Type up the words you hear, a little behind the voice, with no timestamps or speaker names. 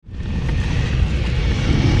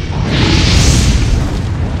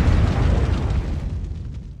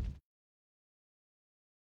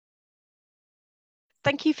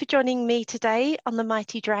thank you for joining me today on the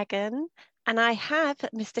Mighty Dragon. And I have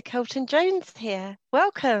Mr. Kelton Jones here.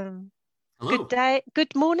 Welcome. Good Hello. day,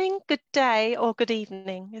 good morning, good day, or good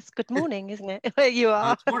evening. It's good morning, isn't it? Where you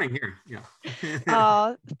are. It's morning here.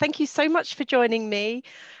 Yeah. Thank you so much for joining me.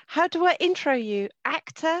 How do I intro you?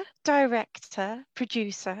 Actor, director,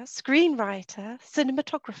 producer, screenwriter,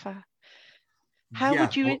 cinematographer. How Yeah.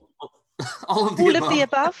 would you, All of the all of the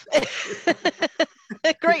above. above?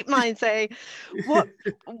 Great minds, eh? What,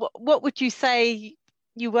 what would you say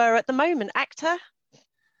you were at the moment? Actor?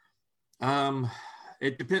 Um,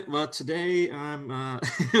 it depends. Well, today I'm.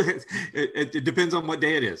 It depends on what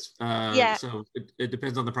day it is. Yeah, So it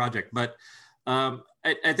depends on the project. But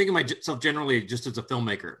I think of myself generally just as a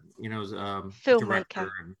filmmaker. As filmmaker.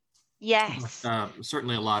 director, and Yes.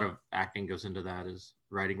 certainly a lot of acting goes into that as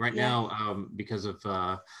writing. Right Yes. now, because of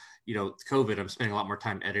COVID, I'm spending a lot more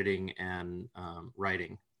time editing and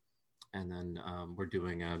writing. And then we're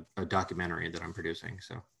doing a documentary that I'm producing.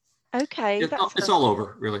 So Okay, it's all, that's it's all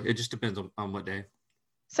over, really. It just depends on what day.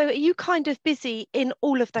 so are you kind of busy in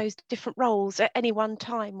all of those different roles at any one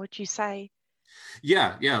time, would you say?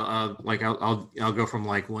 Yeah, yeah. Like I'll go from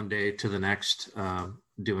like one day to the next,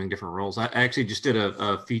 doing different roles. I actually just did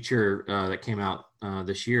a feature that came out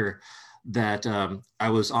this year that I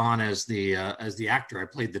was on as the actor. I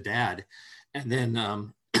played the dad, and then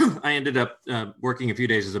I ended up working a few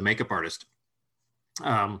days as a makeup artist.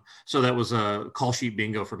 So that was a call sheet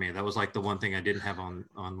bingo for me. That was like the one thing I didn't have on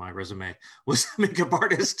my resume was makeup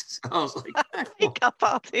artist. So I was like, cool. Makeup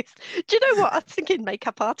artist. Do you know what? I was thinking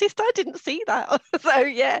makeup artist. I didn't see that. So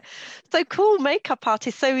yeah. So cool, makeup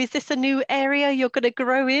artist. So is this a new area you're going to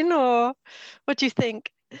grow in, or what do you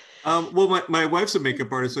think? Well, my wife's a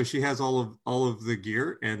makeup artist, so she has all of the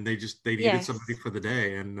gear, and they needed somebody Yes. for the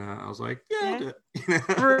day, and I was like, yeah, I'll Yeah. do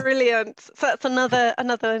it. Brilliant. So that's another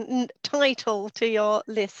title to your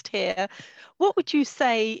list here. What would you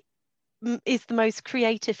say is the most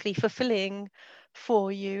creatively fulfilling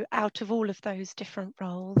for you out of all of those different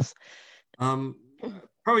roles? um,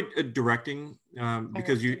 Probably directing,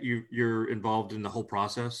 because Directing. you're involved in the whole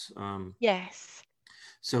process. Yes.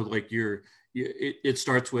 So like it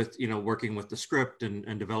starts with working with the script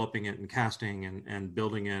and developing it and casting and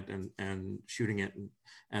building it and shooting it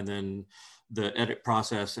and then the edit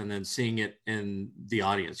process and then seeing it in the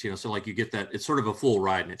audience. So like you get that, it's sort of a full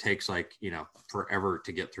ride, and it takes like forever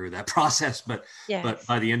to get through that process, but Yes.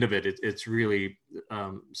 by the end of it, it's really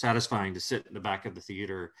satisfying to sit in the back of the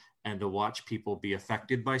theater and to watch people be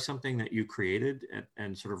affected by something that you created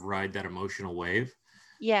and sort of ride that emotional wave.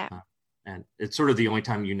 Yeah. Uh, and it's sort of the only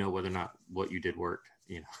time whether or not what you did worked.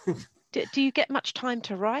 Do you get much time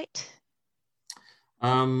to write?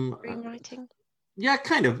 um Screenwriting? yeah,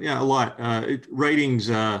 kind of, yeah, a lot. Writing's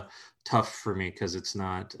tough for me because it's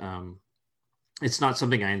not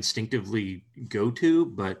something I instinctively go to,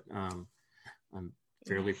 but I'm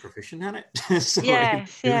fairly Yes. proficient at it. So I end up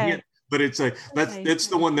Yes, doing yeah. it, but it's like Okay. that's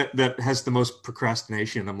the one that has the most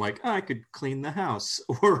procrastination. I'm like, I could clean the house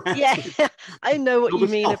or I Yeah, could I know what build you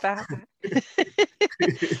a mean shelf. about that.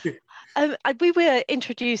 We were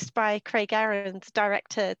introduced by Craig Aaron's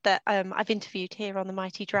director that I've interviewed here on the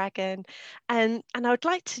Mighty Dragon, and I would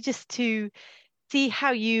like to just to see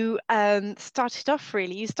how you started off.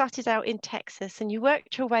 Really, you started out in Texas and you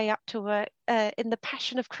worked your way up to work in the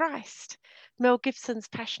Passion of Christ, Mel Gibson's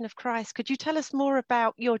Passion of Christ. Could you tell us more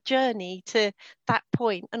about your journey to that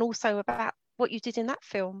point, and also about what you did in that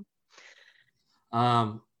film?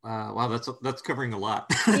 Wow, that's covering a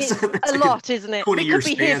lot. So It's that's a like a lot, isn't it? We 20-year could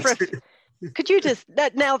be here span. for could you just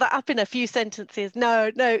nail that up in a few sentences?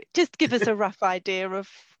 No, no, just give us a rough idea of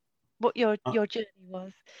what your journey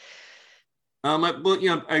was. Well,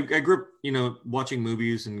 I grew up, watching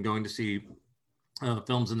movies and going to see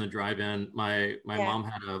films in the drive-in. My Yeah. mom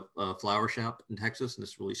had a flower shop in Texas, in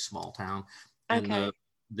this really small town, and Okay.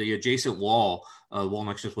 the adjacent wall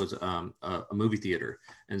next to us was a movie theater.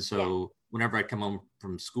 And Yeah. so whenever I'd come home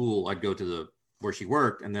from school, I'd go to the where she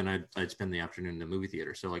worked, and then I'd spend the afternoon in the movie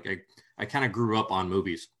theater. So like I kind of grew up on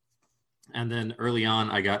movies. And then early on,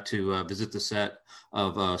 I got to visit the set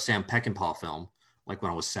of a Sam Peckinpah film, like when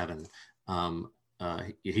I was 7.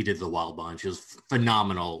 He did The Wild Bunch. He was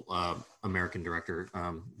phenomenal American director.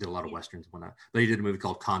 Did a lot of Yeah. westerns and whatnot. But he did a movie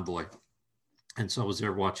called Convoy, and so I was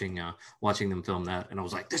there watching them film that, and I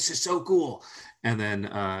was like, "This is so cool." And then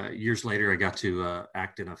years later, I got to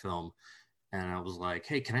act in a film, and I was like,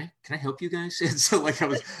 "Hey, can I help you guys?" And so like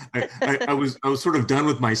I was sort of done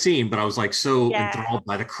with my scene, but I was like so Yeah. enthralled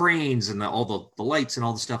by the cranes and all the lights and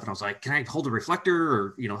all the stuff, and I was like, "Can I hold a reflector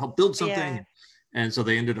or help build something?" Yeah. And so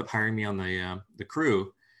they ended up hiring me on the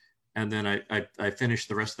crew, And then I finished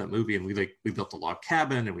the rest of that movie, and we built a log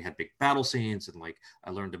cabin, and we had big battle scenes, and like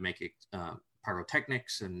I learned to make it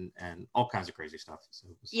pyrotechnics and all kinds of crazy stuff. So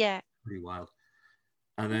it was Yeah. pretty wild.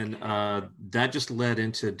 And then Okay. that just led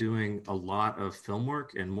into doing a lot of film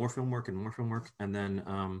work and more film work and more film work. And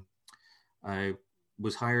then I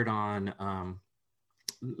was hired on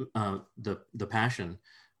the Passion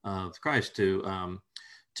of Christ to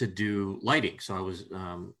do lighting. So I was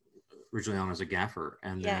originally on as a gaffer,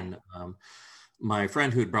 and Yeah. then my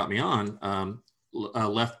friend who had brought me on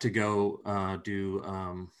left to go do.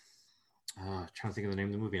 Trying to think of the name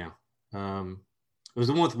of the movie now. It was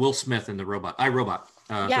the one with Will Smith and the robot, iRobot.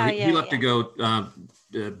 So Yeah, he yeah, left to yeah.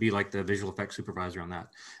 go be like the visual effects supervisor on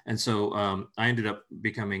that. And so I ended up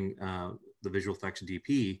becoming the visual effects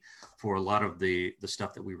DP for a lot of the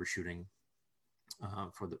stuff that we were shooting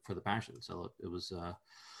for the Passion. So it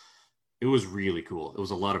was really cool. It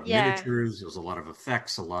was a lot of Yeah. miniatures. It was a lot of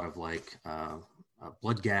effects, a lot of like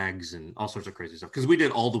blood gags and all sorts of crazy stuff. Because we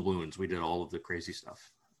did all the wounds. We did all of the crazy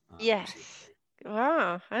stuff. That you see. Yes.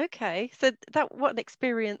 Wow. Okay. So that what an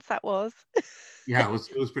experience that was. Yeah, it was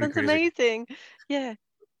pretty That's crazy. amazing. Yeah.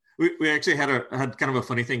 We actually had kind of a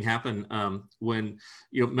funny thing happen when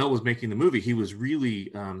Mel was making the movie. He was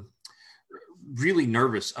really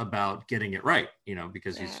nervous about getting it right,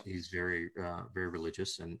 because Yeah. he's very very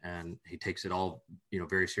religious, and he takes it all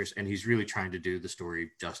very serious, and he's really trying to do the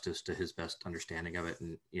story justice to his best understanding of it,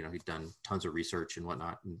 and he'd done tons of research and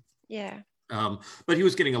whatnot, and Yeah. but he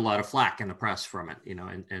was getting a lot of flack in the press from it,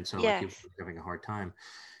 and so like he was Yes. having a hard time,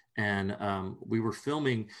 and we were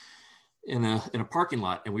filming in a parking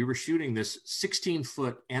lot, and we were shooting this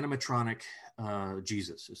 16-foot animatronic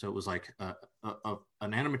Jesus. So it was like an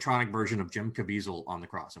animatronic version of Jim Caviezel on the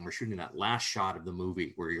cross, and we're shooting that last shot of the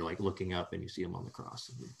movie where you're like looking up and you see him on the cross,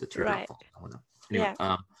 and the teardrop Right. falls. Anyway,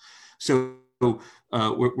 Yeah. so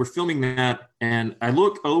we're filming that, and I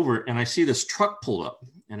look over and I see this truck pull up,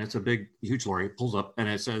 and it's a big, huge lorry. It pulls up, and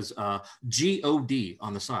it says G-O-D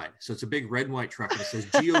on the side. So it's a big red and white truck, and it says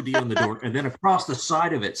G-O-D on the door, and then across the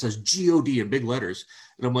side of it says G-O-D in big letters.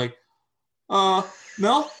 And I'm like,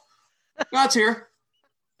 Mel, God's here.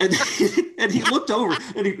 And, and he looked over,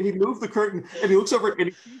 and he moved the curtain, and he looks over and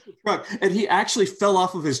he sees the truck, and he actually fell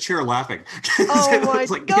off of his chair laughing. Oh It my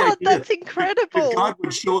was like God, the idea that's that incredible. God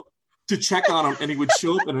would show up to check on him, and he would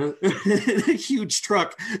show up in a huge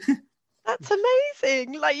truck. That's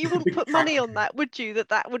amazing. Like you wouldn't Big put money tractor. on that, would you?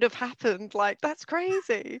 That would have happened. Like that's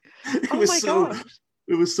crazy. It Oh was my so gosh.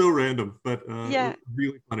 it was so random, but Yeah.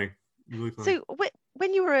 really funny, really funny. So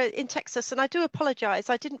when you were in Texas, and I do apologize,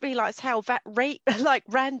 I didn't realize how like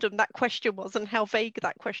random that question was and how vague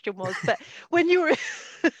that question was. But when you were,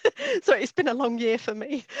 sorry, it's been a long year for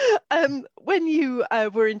me. When you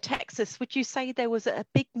were in Texas, would you say there was a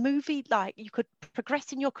big movie like you could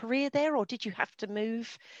progress in your career there, or did you have to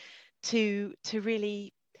move to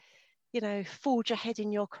really, forge ahead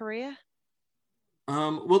in your career?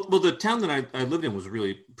 Well, the town that I lived in was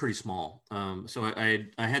really pretty small. So I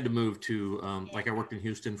had to move to like I worked in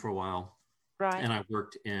Houston for a while, Right. and I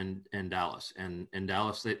worked in Dallas. And in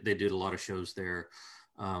Dallas, they did a lot of shows there.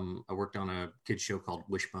 I worked on a kids show called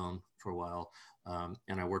Wishbone for a while,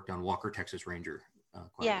 and I worked on Walker Texas Ranger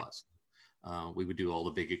quite a Yeah. lot. We would do all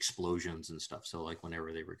the big explosions and stuff. So like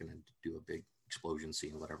whenever they were going to do a big explosion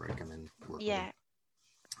scene, whatever, I'd come in and work with them. Yeah.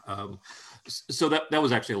 So that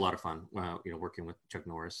was actually a lot of fun. Working with Chuck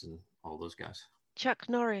Norris and all those guys. Chuck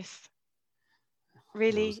Norris. It was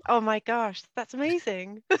Really? Oh my gosh, that's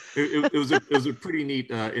amazing. it was a pretty neat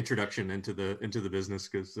introduction into the business,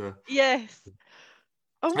 because Yes.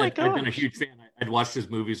 Oh my I'd been a gosh. huge fan. I'd watched his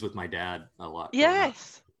movies with my dad a lot growing up.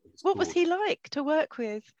 Yes. It was What was cool. he like to work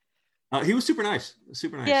with? He was super nice,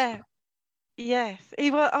 super nice. Yeah. Yes.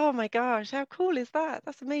 He was. Oh my gosh, how cool is that?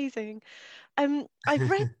 That's amazing. I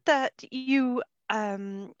read that you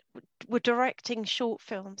were directing short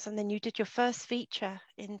films, and then you did your first feature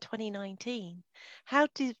in 2019. How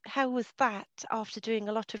was that after doing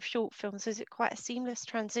a lot of short films? Was it quite a seamless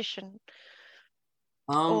transition,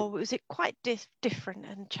 Um, or was it quite different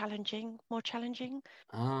and challenging, more challenging?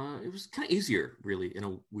 it was kind of easier, really, in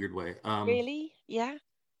a weird way. Really? Yeah.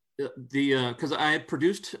 Because I had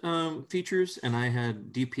produced features and I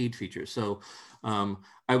had DP'd features, so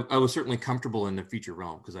I was certainly comfortable in the feature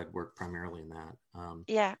realm because I'd worked primarily in that.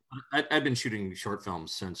 Yeah. I'd been shooting short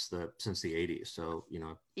films since the '80s, so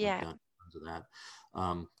I've Yeah. done tons of that.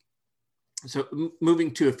 So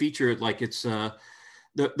moving to a feature, like it's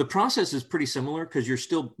the process is pretty similar because you're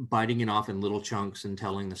still biting it off in little chunks and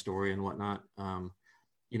telling the story and whatnot.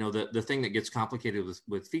 you know, the thing that gets complicated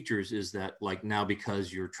with features is that, like, now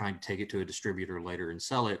because you're trying to take it to a distributor later and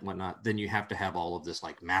sell it and whatnot, then you have to have all of this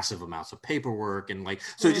like massive amounts of paperwork, and like,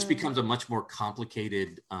 so it just becomes a much more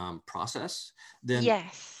complicated process than,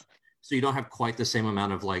 Yes. so you don't have quite the same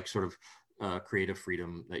amount of like sort of creative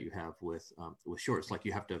freedom that you have with shorts. Like,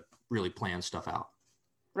 you have to really plan stuff out.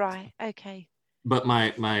 Right. Okay. But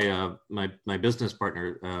my business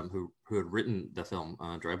partner, who had written the film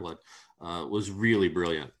Dry Blood, was really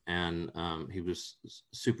brilliant, and he was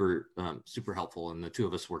super helpful, and the two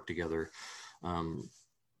of us worked together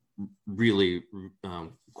really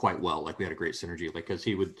quite well. Like, we had a great synergy, like, because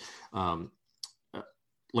he would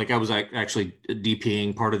like, I was actually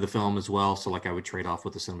DPing part of the film as well, so like I would trade off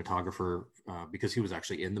with the cinematographer because he was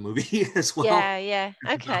actually in the movie as well. Yeah.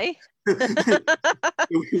 Okay. We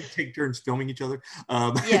would take turns filming each other.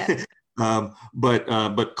 Yeah.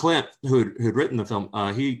 But Clint, who'd written the film,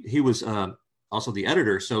 he was also the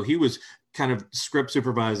editor, so he was kind of script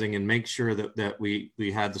supervising and make sure that we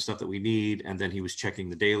had the stuff that we need, and then he was checking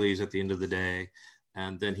the dailies at the end of the day,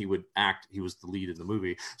 and then he would act. He was the lead in the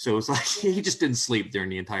movie, so it's like he just didn't sleep during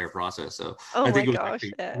the entire process. So I think it was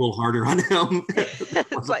actually a little harder on him.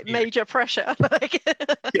 It's like major pressure. Like,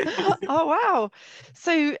 oh wow!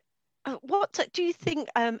 So, what do you think?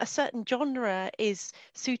 A certain genre is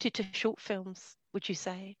suited to short films? Would you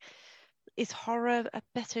say, is horror a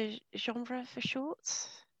better genre for shorts?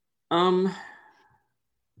 It's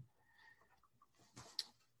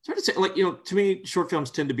hard to say. Like, you know, to me, short films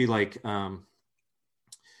tend to be like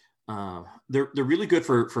they're really good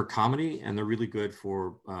for comedy, and they're really good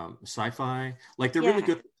for sci-fi. Like, they're really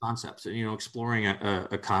good for concepts, and, you know, exploring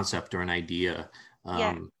a concept or an idea.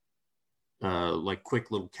 Like quick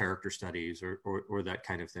little character studies or that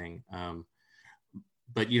kind of thing.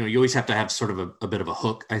 But, you know, you always have to have sort of a bit of a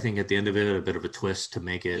hook, I think, at the end of it, a bit of a twist to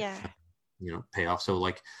make it, you know, pay off. So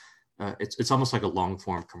like, it's almost like a long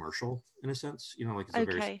form commercial in a sense, you know, like, it's a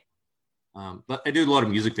very, but I do a lot of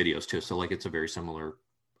music videos too. So like, it's a very similar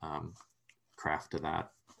craft to that.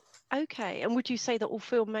 Okay. And would you say that all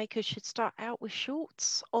filmmakers should start out with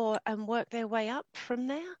shorts and work their way up from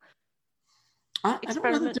there?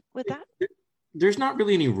 Experiment with that? There's not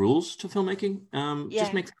really any rules to filmmaking.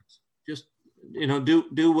 Just make things. Just, you know,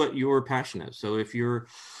 do what your passion is. So if you're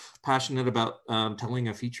passionate about telling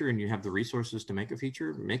a feature and you have the resources to make a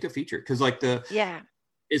feature, because like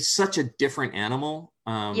it's such a different animal.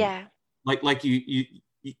 Like you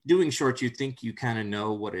doing shorts, you think you kind of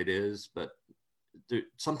know what it is, but there's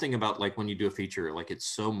something about like when you do a feature, like, it's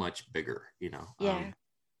so much bigger, you know.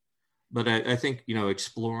 But I think, you know,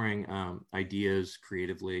 exploring ideas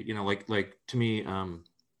creatively, you know, like to me,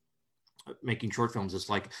 making short films is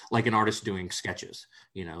like an artist doing sketches.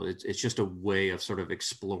 You know, it's just a way of sort of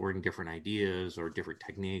exploring different ideas or different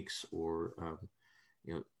techniques, or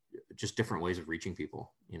you know, just different ways of reaching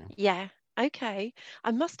people, you know. Okay.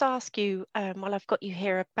 I must ask you, while I've got you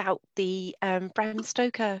here, about the Bram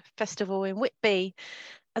Stoker Festival in Whitby.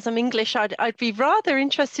 As I'm English, I'd be rather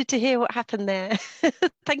interested to hear what happened there.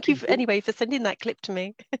 Thank you anyway for sending that clip to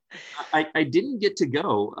me. I didn't get to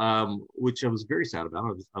go, which I was very sad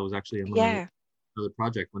about. I was actually on another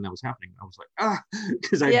project when that was happening. I was like,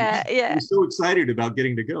 because I was so excited about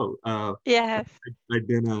getting to go. I'd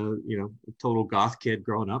been a total goth kid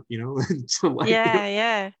growing up, you know, so like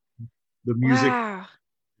the music. Wow.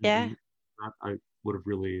 I would have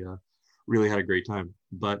really had a great time.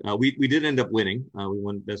 But we did end up winning. We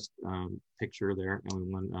won best picture there, and we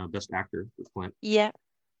won best actor with Clint.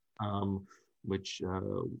 Which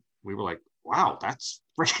we were like, wow, that's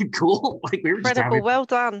freaking cool. Like, we were just incredible. Well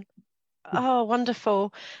done. Oh,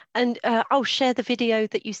 wonderful. And I'll share the video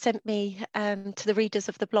that you sent me to the readers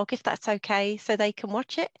of the blog, if that's okay, so they can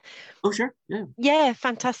watch it. Oh, sure. Yeah. Yeah,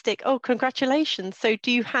 fantastic. Oh, congratulations. So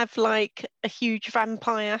do you have like a huge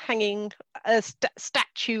vampire hanging a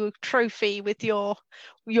statue trophy with your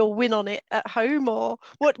win on it at home, or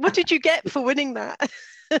what did you get for winning that?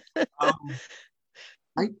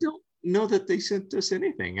 I don't know that they sent us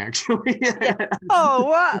anything, actually. Oh,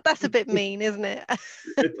 what? That's a bit mean, isn't it?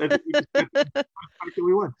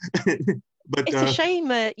 We won. But it's a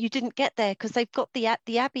shame you didn't get there, because they've got the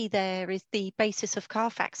Abbey there is the basis of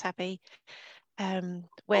Carfax Abbey,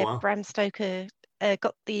 where Bram Stoker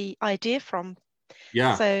got the idea from.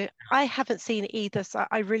 So I haven't seen it either. So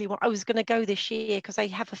I was going to go this year, because they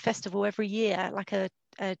have a festival every year, like a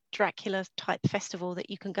Dracula type festival that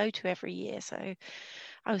you can go to every year. So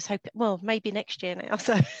I was hoping, well, maybe next year now.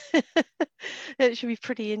 So it should be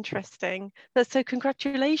pretty interesting. So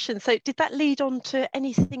congratulations. So did that lead on to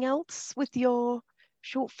anything else with your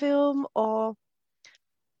short film, or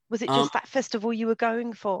was it just that festival you were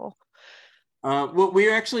going for? Well,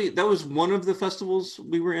 we actually, that was one of the festivals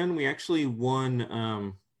we were in. We actually won,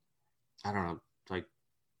 I don't know, like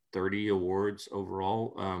 30 awards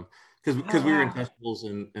overall. Because Oh, we were in wow. festivals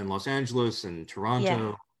in Los Angeles and Yeah.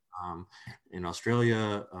 Toronto, in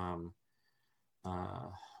Australia. Uh,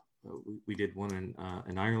 we did one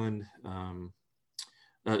in Ireland,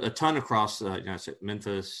 a ton across,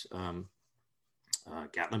 Memphis,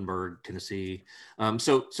 Gatlinburg, Tennessee.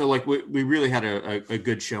 So like we really had a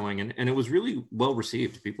good showing, and it was really well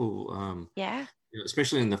received. People, Yeah.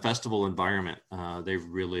 especially in the festival environment, they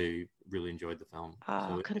really enjoyed the film. Oh, So it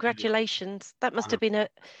ended up congratulations. That must on a have been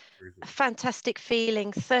a fantastic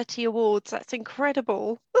feeling. 30 awards. That's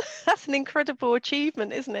incredible. That's an incredible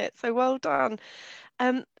achievement, isn't it? So well done.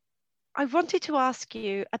 Um, I wanted to ask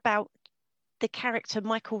you about the character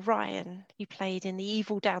Michael Ryan you played in The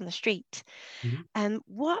Evil Down the Street. Mhm.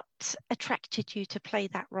 What attracted you to play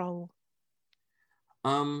that role?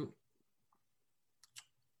 Um,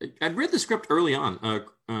 I'd read the script early on.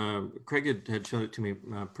 Craig had shown it to me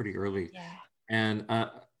pretty early, Yeah. and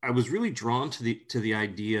I was really drawn to the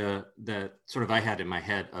idea that sort of I had in my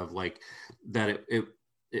head of like that it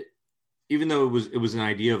even though it was an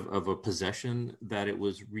idea of a possession, that it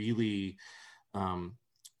was really um,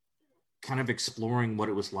 kind of exploring what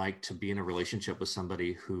it was like to be in a relationship with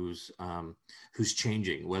somebody who's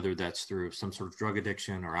changing, whether that's through some sort of drug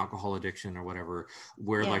addiction or alcohol addiction or whatever,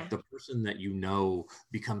 where like Yeah. the person that you know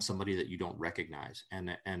becomes somebody that you don't recognize,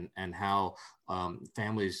 and how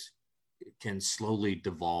families can slowly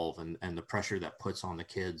devolve, and the pressure that puts on the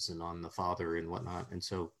kids and on the father and whatnot. And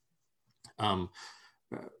so um,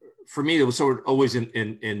 for me, it was sort of always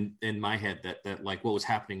in my head that like what was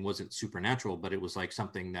happening wasn't supernatural, but it was like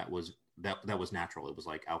something that was natural. It was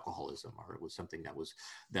like alcoholism, or it was something that was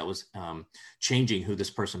changing who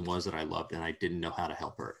this person was that I loved, and I didn't know how to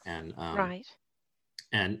help her. Right.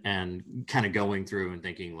 And kind of going through and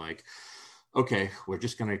thinking like, okay, we're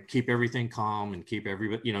just going to keep everything calm and keep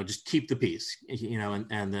everybody, just keep the peace,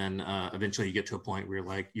 and then eventually you get to a point where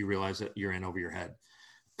like you realize that you're in over your head.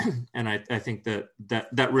 And I think that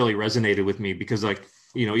really resonated with me, because like,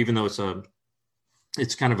 even though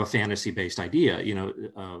it's kind of a fantasy based idea,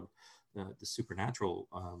 the supernatural,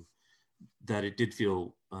 that it did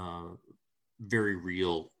feel very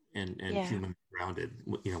real and Yeah. human grounded,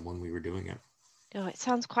 when we were doing it. Oh, it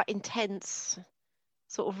sounds quite intense,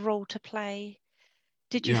 sort of role to play.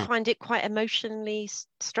 Did you Yeah. find it quite emotionally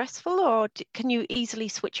stressful, or can you easily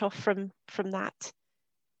switch off from that?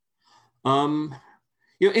 Um,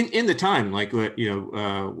 in the time, like,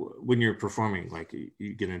 when you're performing, like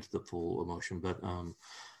you get into the full emotion, but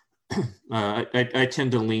I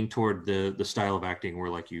tend to lean toward the style of acting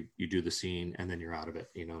where like you do the scene and then you're out of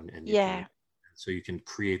it, and you can, Yeah. so you can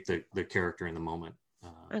create the character in the moment.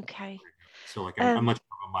 Okay. So like I'm Um, much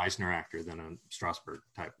more of a Meisner actor than a Strasberg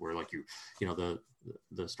type, where like the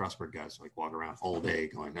Strasberg guys like walk around all day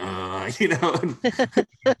going, you're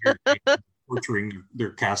torturing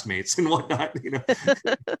their castmates and whatnot.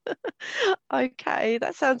 Okay,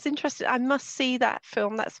 that sounds interesting. I must see that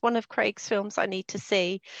film. That's one of Craig's films I need to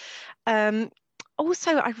see. Um,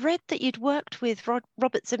 Also, I read that you'd worked with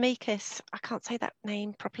Robert Zemeckis. I can't say that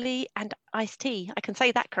name properly, and Ice-T. I can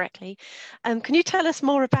say that correctly. Can you tell us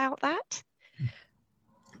more about that?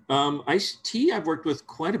 Ice-T I've worked with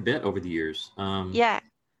quite a bit over the years. Yeah,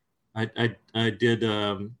 I did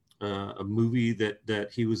a movie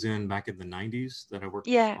that he was in back in the 90s that I worked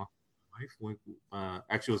yeah, on with my wife.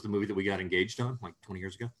 Actually, it was the movie that we got engaged on like 20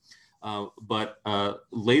 years ago. But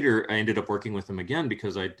later, I ended up working with him again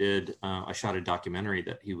because I shot a documentary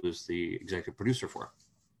that he was the executive producer for.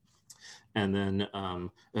 And then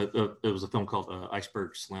it was a film called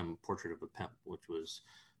Iceberg Slim: Portrait of a Pimp, which was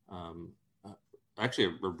um, uh, actually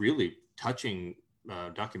a really touching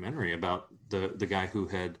documentary about the guy who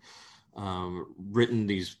had written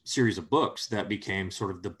these series of books that became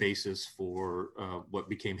sort of the basis for what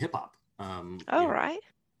became hip hop. all right.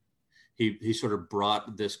 He sort of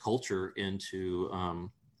brought this culture into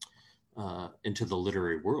the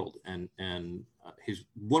literary world, and he's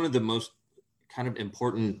one of the most kind of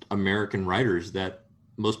important American writers that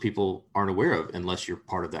most people aren't aware of unless you're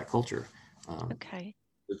part of that culture. Um, Okay.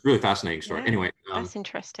 it's a really fascinating story. Yeah, Anyway, that's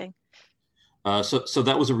interesting. so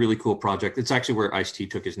that was a really cool project. It's actually where Ice-T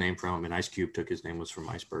took his name from, and Ice Cube took his name was from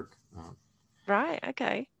Iceberg. Right,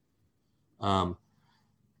 okay. Um,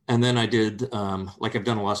 and then I did like I've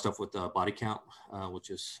done a lot of stuff with Body Count, which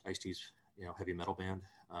is Ice-T's heavy metal band.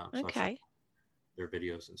 So I've shot Okay. their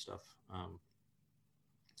videos and stuff.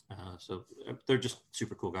 So they're just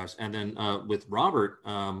super cool guys. And then with Robert,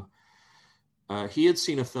 he had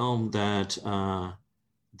seen a film that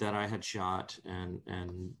I had shot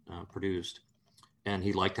and produced, and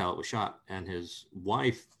he liked how it was shot. And his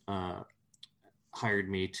wife hired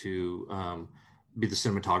me to be the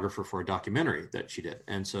cinematographer for a documentary that she did.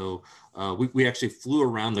 And so we actually flew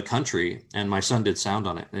around the country, and my son did sound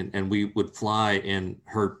on it. And we would fly in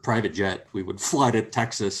her private jet. We would fly to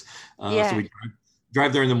Texas. So we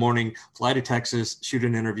drive there in the morning, fly to Texas, shoot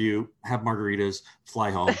an interview, have margaritas, fly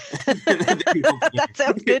home. That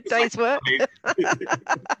sounds good. Day's work.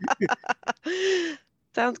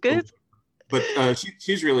 Sounds good. But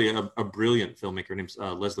she's really a brilliant filmmaker. Her name's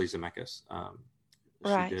Leslie Zemeckis.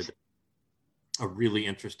 She did a really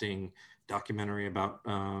interesting documentary about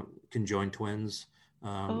conjoined twins.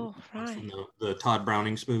 From the Todd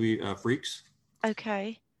Browning's movie Freaks.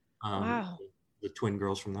 Okay. Wow. The twin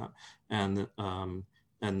girls from that, and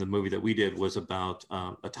the movie that we did was about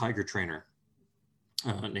a tiger trainer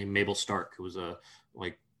named Mabel Stark, who was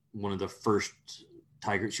one of the first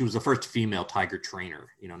tiger. She was the first female tiger trainer.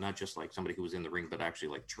 Not just like somebody who was in the ring, but actually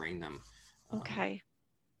like trained them. Okay.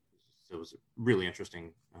 So it was a really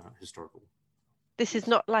interesting historical. This is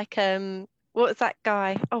not like what was that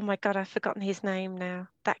guy? Oh my God, I've forgotten his name now.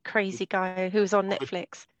 That crazy guy who was on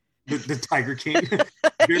Netflix. The Tiger King.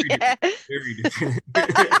 Very different.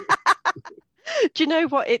 Do you know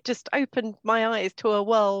what? It just opened my eyes to a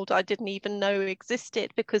world I didn't even know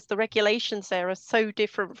existed, because the regulations there are so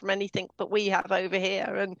different from anything that we have over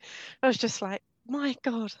here. And I was just like, my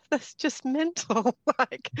God, that's just mental.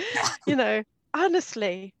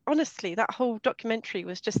 Honestly, that whole documentary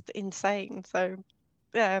was just insane. So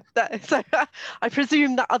yeah, I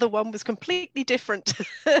presume that other one was completely different to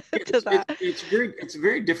that. It's a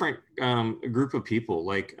very different group of people.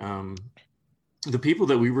 Like the people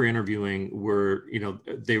that we were interviewing were,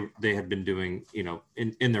 they had been doing,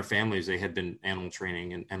 in their families, they had been animal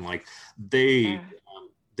training, and like they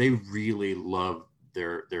really love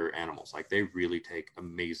their animals. Like they really take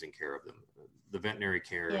amazing care of them. The veterinary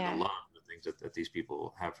care and the love, that these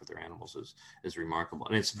people have for their animals is remarkable,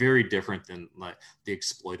 and it's very different than like the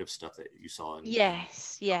exploitive stuff that you saw in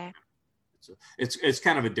it's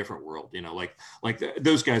kind of a different world, like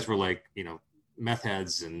those guys were like meth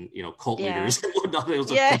heads and cult leaders and whatnot. It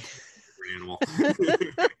was a animal.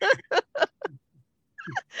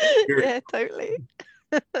 Yeah, totally.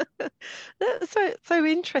 That's so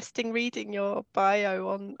interesting reading your bio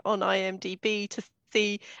on IMDb to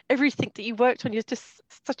see everything that you worked on. You're just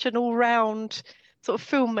such an all-round sort of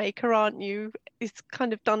filmmaker, aren't you? It's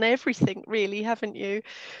kind of done everything, really, haven't you?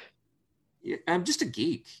 Yeah, I'm just a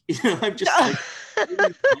geek. I'm just like,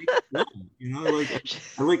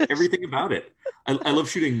 I like everything about it. I love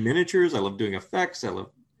shooting miniatures. I love doing effects. I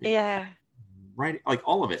love writing, like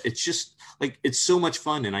all of it. It's just like, it's so much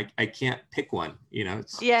fun, and I can't pick one.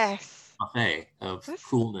 It's a buffet of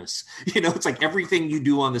coolness. It's like everything you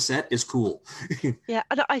do on the set is cool. Yeah,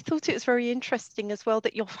 and I thought it was very interesting as well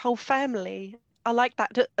that your whole family, I like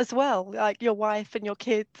that as well, like your wife and your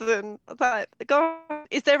kids, and that. God,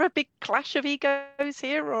 is there a big clash of egos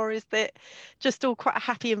here, or is it just all quite a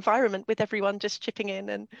happy environment with everyone just chipping in?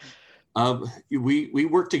 And we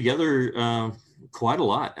work together quite a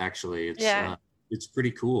lot, actually. It's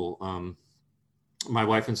pretty cool. My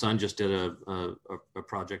wife and son just did a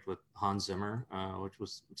project with Hans Zimmer, which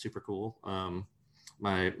was super cool.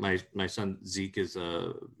 My son Zeke is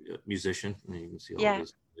a musician, and you can see all of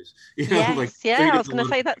his. I was going to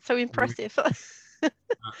say that's so impressive.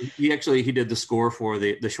 He did the score for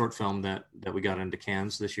the short film that we got into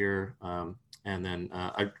Cannes this year, and then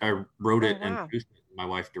I wrote it and produced it. My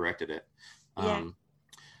wife directed it.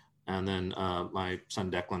 And then my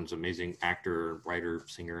son Declan's amazing actor, writer,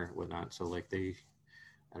 singer, whatnot. So like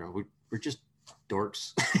we're just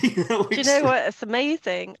dorks. Do you know what? It's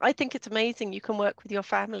amazing. I think it's amazing you can work with your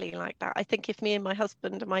family like that. I think if me and my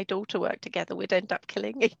husband and my daughter worked together, we'd end up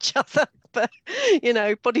killing each other. But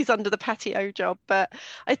bodies under the patio job. But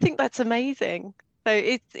I think that's amazing. So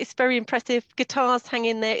it's very impressive. Guitars hang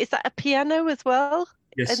in there. Is that a piano as well?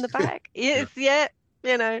 Yes. In the back? Yes,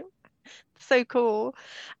 so cool.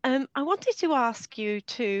 I wanted to ask you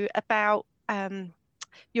too about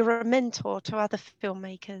you're a mentor to other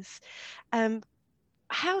filmmakers.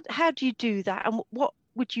 How do you do that, and what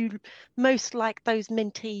would you most like those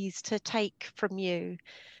mentees to take from you,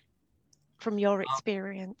 from your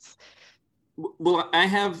experience? Well, I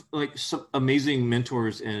have like some amazing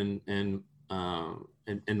mentors in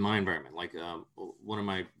my environment. Like one of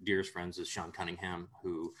my dearest friends is Sean Cunningham,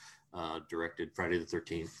 who directed Friday the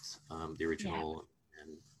 13th, the original,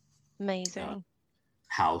 and amazing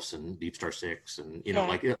House and Deep Star Six, and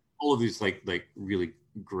like all of these like really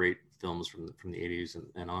great films from the 80s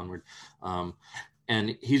and onward.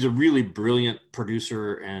 And he's a really brilliant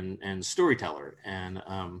producer and storyteller. And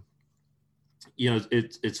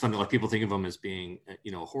it's funny. Like people think of him as being,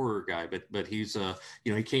 a horror guy, but he's,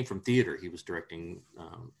 he came from theater. He was directing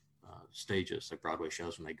stages, like Broadway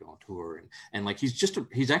shows when they go on tour, and like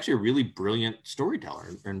he's actually a really brilliant storyteller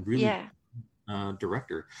and really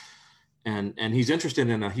director, and he's interested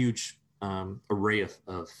in a huge array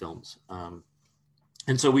of films.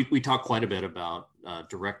 And so we talk quite a bit about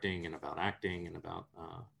directing and about acting and about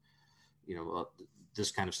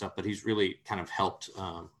this kind of stuff. But he's really kind of helped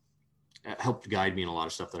guide me in a lot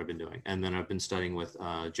of stuff that I've been doing. And then I've been studying with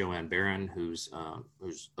Joanne Barron, who's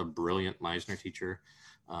a brilliant Meisner teacher.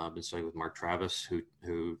 I've been studying with Mark Travis,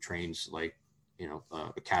 who trains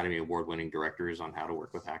Academy Award-winning directors on how to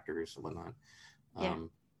work with actors and whatnot.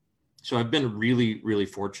 So I've been really, really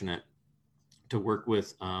fortunate to work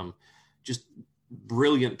with just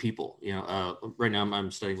brilliant people. Right now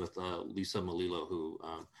I'm studying with Lisa Melillo,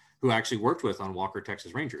 who actually worked with on Walker,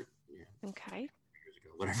 Texas Ranger. Okay. Years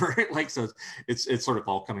ago, whatever. Like, so it's sort of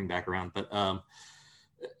all coming back around. But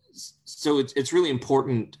so it's really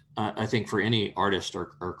important, I think, for any artist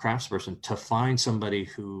or craftsperson to find somebody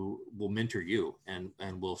who will mentor you and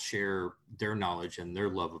will share their knowledge and their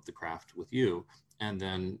love of the craft with you. And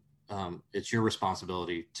then it's your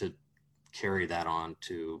responsibility to carry that on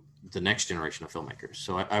to the next generation of filmmakers.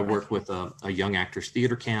 So I work with a young actors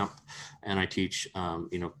theater camp, and I teach,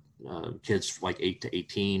 kids like 8 to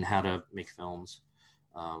 18 how to make films.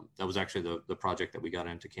 That was actually the project that we got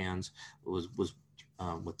into Cannes was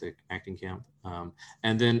with the acting camp.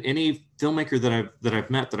 And then any filmmaker that I've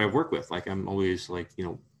met that I've worked with, like I'm always like,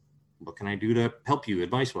 what can I do to help you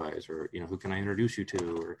advice wise, or who can I introduce you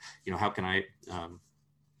to, or how can I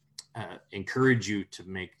encourage you to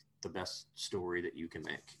make the best story that you can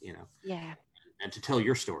make, and to tell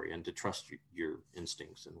your story and to trust your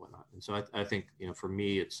instincts and whatnot. And so I think, for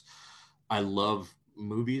me, I love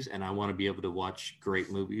movies and I want to be able to watch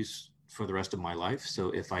great movies for the rest of my life.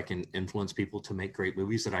 So if I can influence people to make great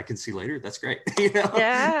movies that I can see later, that's great.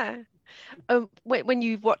 Yeah. When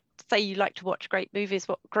you say you like to watch great movies,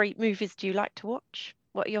 what great movies do you like to watch?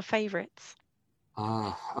 What are your favorites?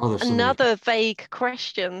 There's Another vague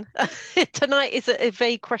question. Tonight is a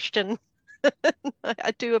vague question.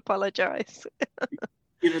 I do apologize.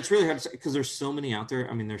 It's really hard to say because there's so many out there.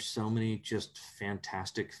 I mean, there's so many just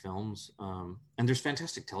fantastic films, and there's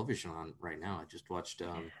fantastic television on right now. I just watched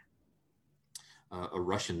a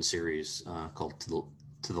Russian series called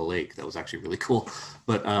To the Lake. That was actually really cool.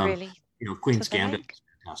 But really, Queen's Gambit is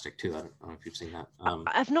fantastic too. I don't know if you've seen that.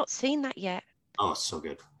 I've not seen that yet. Oh, it's so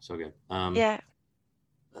good, so good. Yeah.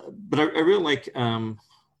 But I really like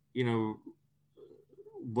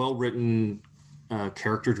well-written,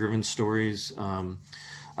 character-driven stories.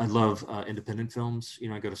 I love independent films.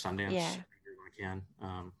 I go to Sundance when I can.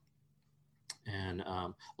 And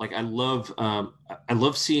like I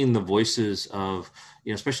love seeing the voices of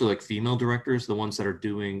especially like female directors, the ones that are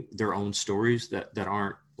doing their own stories that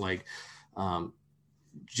aren't like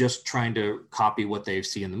just trying to copy what they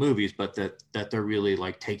see in the movies, but that they're really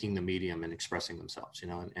like taking the medium and expressing themselves,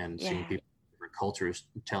 and seeing people from different cultures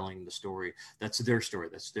telling the story. That's their story.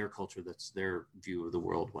 That's their culture. That's their view of the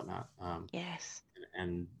world, whatnot. Yes.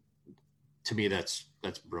 And to me, that's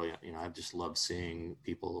brilliant. I just love seeing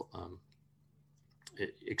people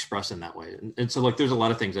express in that way. And so like, there's a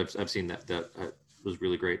lot of things I've seen that was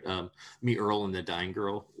really great. Me, Earl and the Dying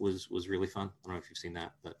Girl was really fun. I don't know if you've seen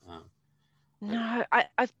that, but no,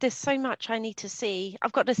 there's so much I need to see.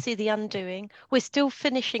 I've got to see The Undoing. We're still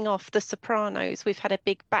finishing off The Sopranos. We've had a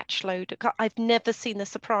big batch load. I've never seen The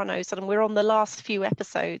Sopranos, and we're on the last few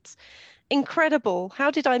episodes. Incredible.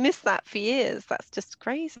 How did I miss that for years? That's just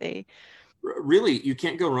crazy. Really, you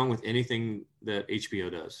can't go wrong with anything that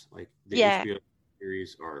HBO does. Like the HBO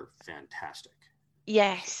series are fantastic.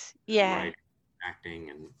 Yes. Yeah. Writing, acting,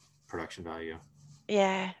 and production value.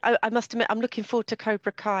 Yeah. I must admit, I'm looking forward to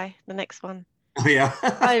Cobra Kai, the next one. Oh, yeah.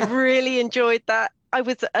 I really enjoyed that. I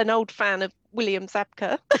was an old fan of William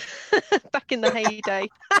Zabka back in the heyday.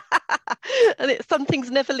 And some things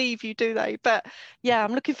never leave you, do they? But yeah,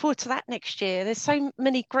 I'm looking forward to that next year. There's so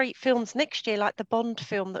many great films next year, like the Bond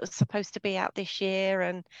film that was supposed to be out this year,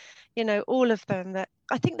 and all of them. That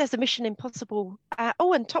I think there's a Mission Impossible.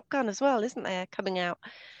 And Top Gun as well, isn't there, coming out?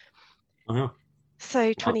 Oh, yeah.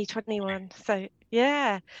 So 2021. So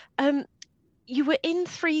yeah. You were in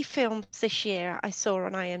 3 films this year, I saw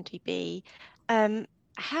on IMDb.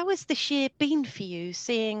 How has this year been for you,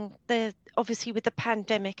 seeing obviously with the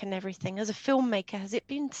pandemic and everything? As a filmmaker, has it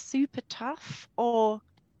been super tough or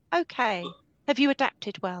okay? Have you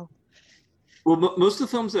adapted well? Well, most of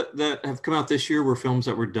the films that have come out this year were films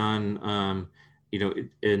that were done,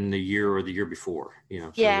 in the year or the year before.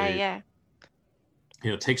 So yeah.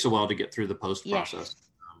 it takes a while to get through the post process, Yes.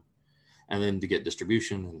 and then to get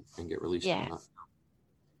distribution and get released and Yeah. whatnot.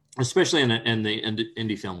 Especially in the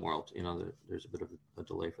indie film world, there's a bit of a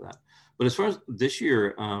delay for that. But as far as this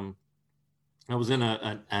year, I was in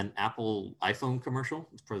an Apple iPhone commercial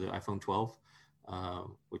for the iPhone 12,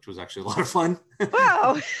 which was actually a lot of fun.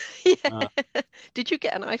 Wow. uh, Yeah. Did you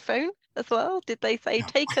get an iPhone as well? Did they say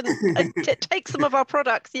take some of our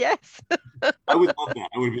products? Yes. I would love that.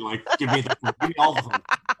 I would be like, give me all of them.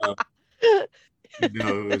 Uh,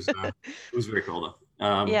 it was very cool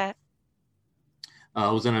though. Yeah. I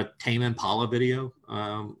was in a Tame Impala video,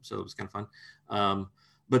 so it was kind of fun.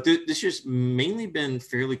 But this year's mainly been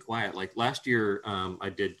fairly quiet. Like last year, I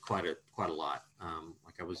did quite a lot.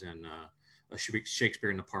 Like I was in a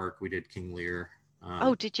Shakespeare in the Park. We did King Lear.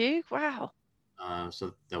 Oh, did you? Wow.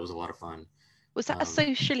 So that was a lot of fun. Was that a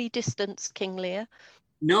socially distanced King Lear?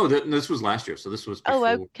 No, this was last year. So this was Oh,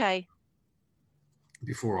 okay.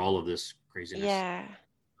 Before all of this craziness. Yeah.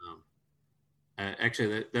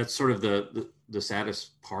 Actually, that's sort of the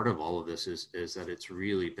saddest part of all of this is that it's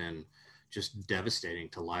really been just devastating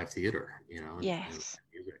to live theater, Yes. and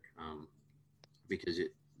music, because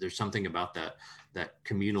there's something about that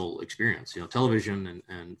communal experience. Television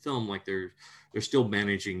and film, like they're still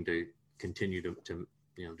managing to continue to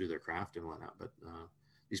do their craft and whatnot, but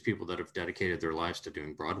these people that have dedicated their lives to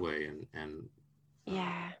doing Broadway and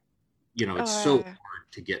yeah. It's so hard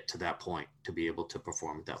to get to that point, to be able to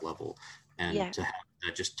perform at that level, and to have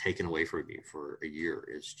that just taken away from you for a year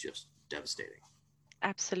is just devastating.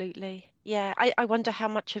 Absolutely. Yeah. I wonder how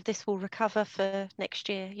much of this will recover for next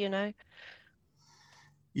year,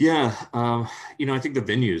 Yeah. I think the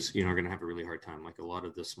venues, are going to have a really hard time. Like a lot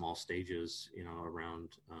of the small stages,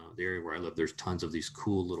 around the area where I live, there's tons of these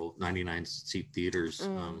cool little 99-seat theaters.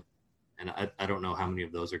 And I don't know how many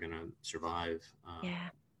of those are going to survive. Yeah.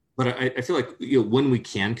 But I feel like when we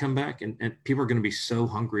can come back, and people are going to be so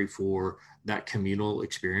hungry for that communal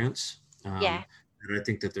experience. And I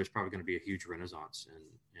think that there's probably going to be a huge renaissance in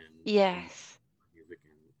yes in music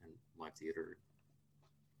and live theater.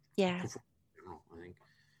 Yeah. I think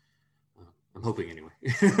I'm hoping anyway.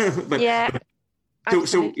 but yeah.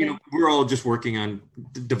 So we're all just working on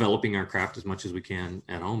developing our craft as much as we can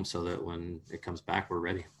at home, so that when it comes back, we're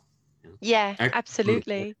ready. Yeah,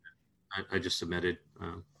 absolutely. I just submitted.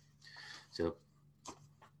 So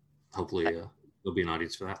hopefully there'll be an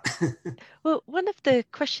audience for that. Well, one of the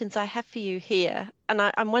questions I have for you here, and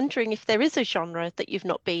I'm wondering if there is a genre that you've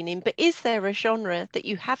not been in, but is there a genre that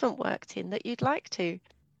you haven't worked in that you'd like to?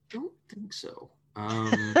 I don't think so.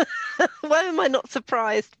 Why am I not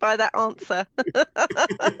surprised by that answer?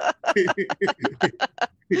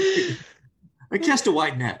 I cast a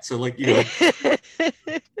wide net, so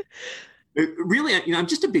really, I'm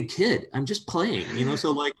just a big kid. I'm just playing,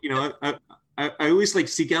 so I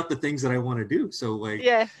always seek out the things that I want to do. So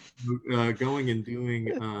going and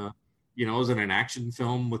doing, I was in an action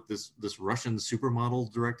film with this Russian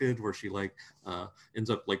supermodel directed, where she ends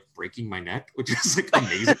up breaking my neck, which is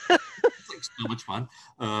amazing. It's so much fun.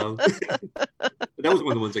 That was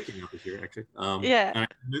one of the ones that came out this year, actually. And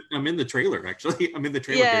I'm in the trailer, actually. I'm in the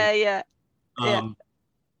trailer. Yeah.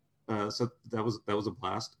 So that was a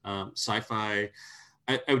blast. Sci-fi,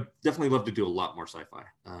 I would definitely love to do a lot more sci-fi.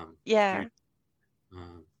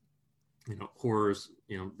 Horrors,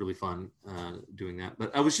 really fun doing that.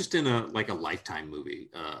 But I was just in a Lifetime movie,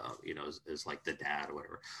 as the dad or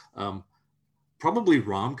whatever. Probably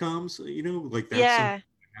rom-coms, that's something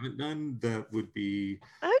I haven't done that would be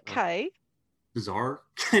okay. Bizarre,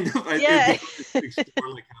 kind of. I explore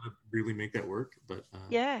how to really make that work, but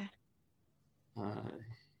I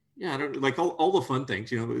don't all the fun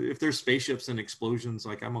things. If there's spaceships and explosions,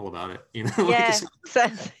 I'm all about it.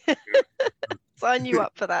 Sign you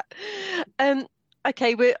up for that.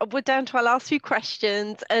 Okay, we're down to our last few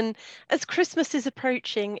questions, and as Christmas is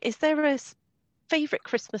approaching, is there a favorite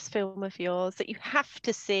Christmas film of yours that you have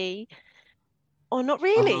to see, or not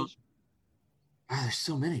really? There's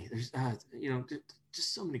so many. There's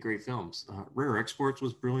just so many great films. Rare Exports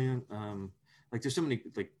was brilliant. There's so many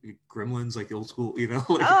Gremlins, the old school,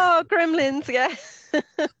 Oh, Gremlins, yeah.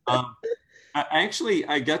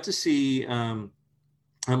 I got to see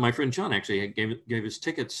my friend John actually gave us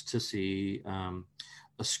tickets to see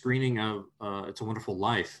a screening of It's a Wonderful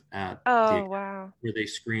Life at wow, where they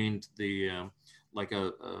screened the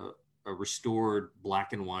a restored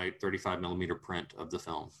black and white 35 millimeter print of the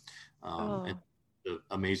film. And the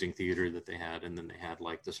amazing theater that they had, and then they had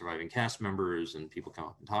the surviving cast members and people come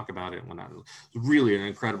up and talk about it and whatnot. It was really an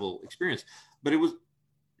incredible experience. But it was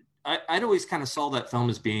I'd always kind of saw that film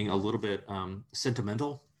as being a little bit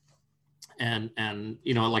sentimental, and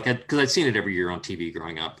you know, like, because I'd seen it every year on TV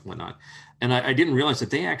growing up and whatnot, and I didn't realize that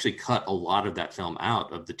they actually cut a lot of that film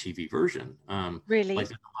out of the TV version. Like, Really? there's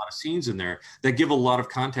a lot of scenes in there that give a lot of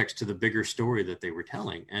context to the bigger story that they were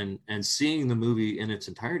telling, and seeing the movie in its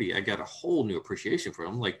entirety, I got a whole new appreciation for it.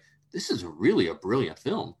 I'm like, this is really a brilliant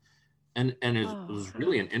film, and it Oh, was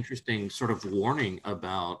really an interesting sort of warning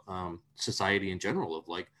about society in general, of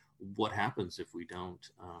like what happens if we don't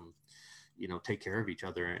you know, take care of each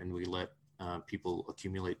other, and we let people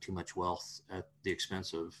accumulate too much wealth at the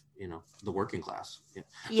expense of, you know, the working class. Yeah.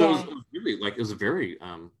 So yeah. it was really, like, it was a very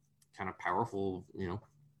kind of powerful, you know,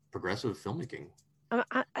 progressive filmmaking.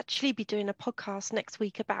 I'll actually be doing a podcast next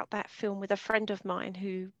week about that film with a friend of mine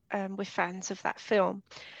who we're fans of that film.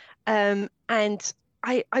 And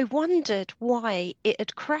I wondered why it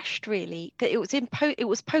had crashed really. It was it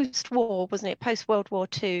was post-war, wasn't it? Post World War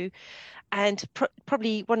II, and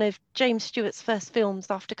probably one of James Stewart's first films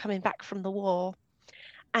after coming back from the war.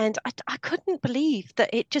 And I couldn't believe that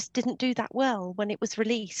it just didn't do that well when it was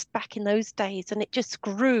released back in those days. And it just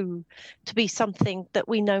grew to be something that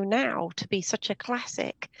we know now to be such a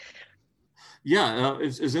classic. Yeah,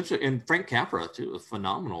 it's interesting. And Frank Capra, too, a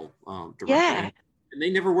phenomenal director. Yeah, And they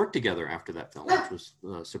never worked together after that film, which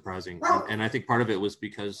was surprising. And I think part of it was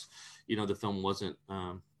because, you know, the film wasn't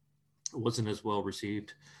as well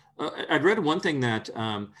received. I'd read one thing that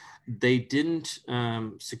they didn't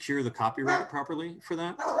secure the copyright properly for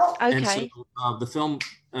that, and so okay, the film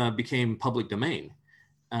became public domain.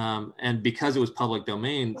 And because it was public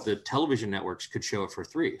domain, the television networks could show it for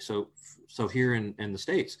free. So here in the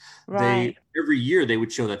States, right, every year they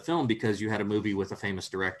would show that film, because you had a movie with a famous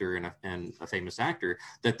director and a famous actor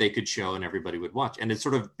that they could show and everybody would watch. And it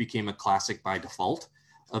sort of became a classic by default.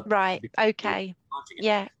 right, Because they were okay, watching it.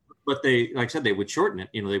 yeah, But they, like I said, they would shorten it.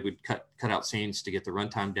 You know, they would cut out scenes to get the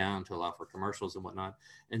runtime down to allow for commercials and whatnot.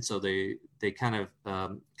 And so they kind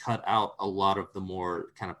of cut out a lot of the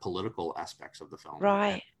more kind of political aspects of the film. And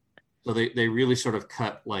right, so they really sort of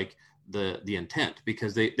cut like the intent,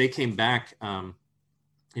 because they came back,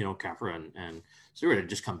 you know, Capra and Stewart had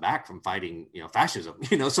just come back from fighting, you know, fascism,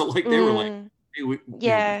 you know, so like they were like, hey, you know,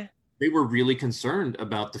 yeah, they were really concerned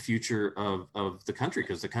about the future of the country,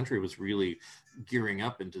 because the country was really gearing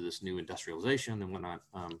up into this new industrialization and whatnot.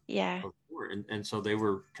 yeah, And so they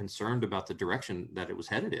were concerned about the direction that it was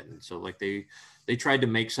headed in. And so like they tried to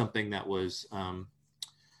make something that was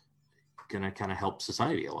going to kind of help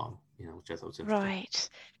society along, you know, which I thought was interesting. right.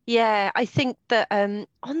 Yeah, I think that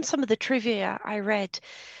on some of the trivia I read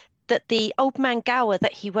that the old man Gower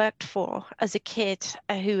that he worked for as a kid,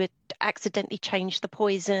 who had accidentally changed the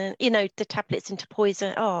poison, you know, the tablets into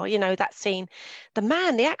poison. Oh, you know, that scene.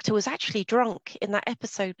 The actor was actually drunk in that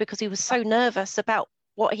episode because he was so nervous about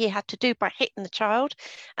what he had to do by hitting the child.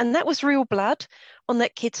 And that was real blood on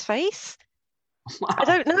that kid's face. I Wow.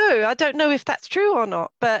 don't know. I don't know if that's true or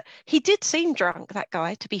not, but he did seem drunk, that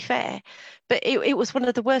guy, to be fair. But it was one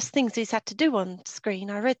of the worst things he's had to do on screen.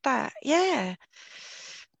 I read that. Yeah,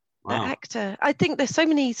 that Wow. actor. I think there's so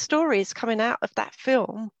many stories coming out of that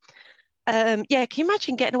film. Yeah, can you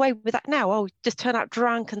imagine getting away with that now? Oh, just turn up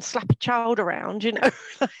drunk and slap a child around, you know?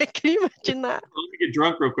 Like, can you imagine that? Let me get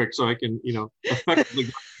drunk real quick so I can, you know,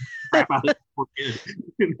 effectively crap out of the poor kid.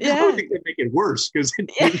 I would Yeah. think that'd make it worse, because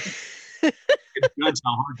Yeah. it judge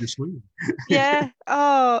how hard you're swinging. Yeah.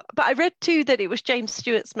 Oh, but I read too that it was James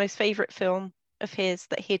Stewart's most favorite film of his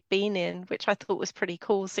that he'd been in, which I thought was pretty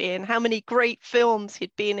cool, seeing how many great films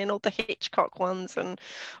he'd been in, all the Hitchcock ones and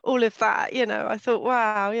all of that, you know. I thought,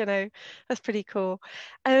 wow, you know, that's pretty cool.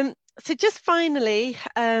 So just finally,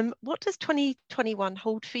 what does 2021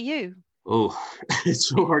 hold for you? Oh, it's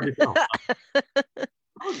so hard to tell.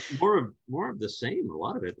 More of the same. A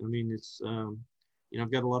lot of it. I mean, it's you know,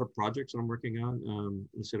 I've got a lot of projects that I'm working on.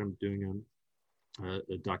 Instead, I'm doing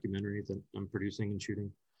a documentary that I'm producing and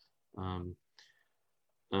shooting. Um,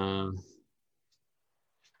 uh,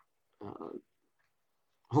 uh,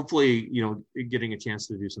 Hopefully, you know, getting a chance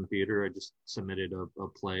to do some theater. I just submitted a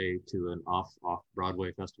play to an off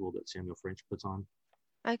Broadway festival that Samuel French puts on.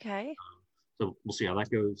 Okay. So we'll see how that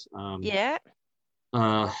goes. Yeah.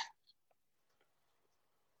 Uh,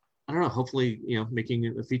 I don't know. Hopefully, you know,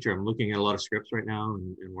 making a feature. I'm looking at a lot of scripts right now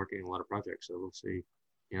and working on a lot of projects. So we'll see.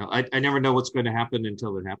 You know, I never know what's going to happen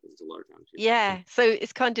until it happens a lot of times. You know? Yeah. So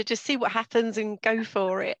it's kind of just see what happens and go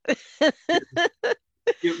for it.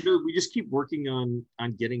 You know, we just keep working on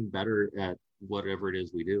getting better at whatever it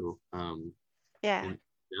is we do Yeah. in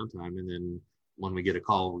downtime, and then when we get a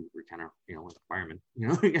call, we're kind of, you know, like a fireman. You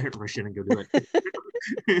know, we got to rush in and go do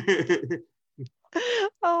it.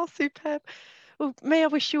 Oh, superb. Well, may I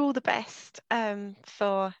wish you all the best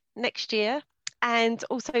for next year. and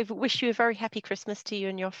also wish you a very happy Christmas to you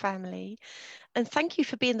and your family. And thank you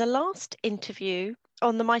for being the last interview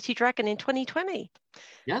on the Mighty Dragon in 2020.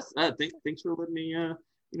 Yes, thanks for letting me,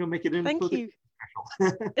 make it in for Thank the you.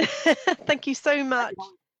 special. Thank you so much.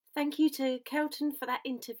 Thank you to Kelton for that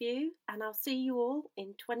interview, and I'll see you all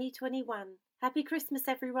in 2021. Happy Christmas,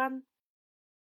 everyone.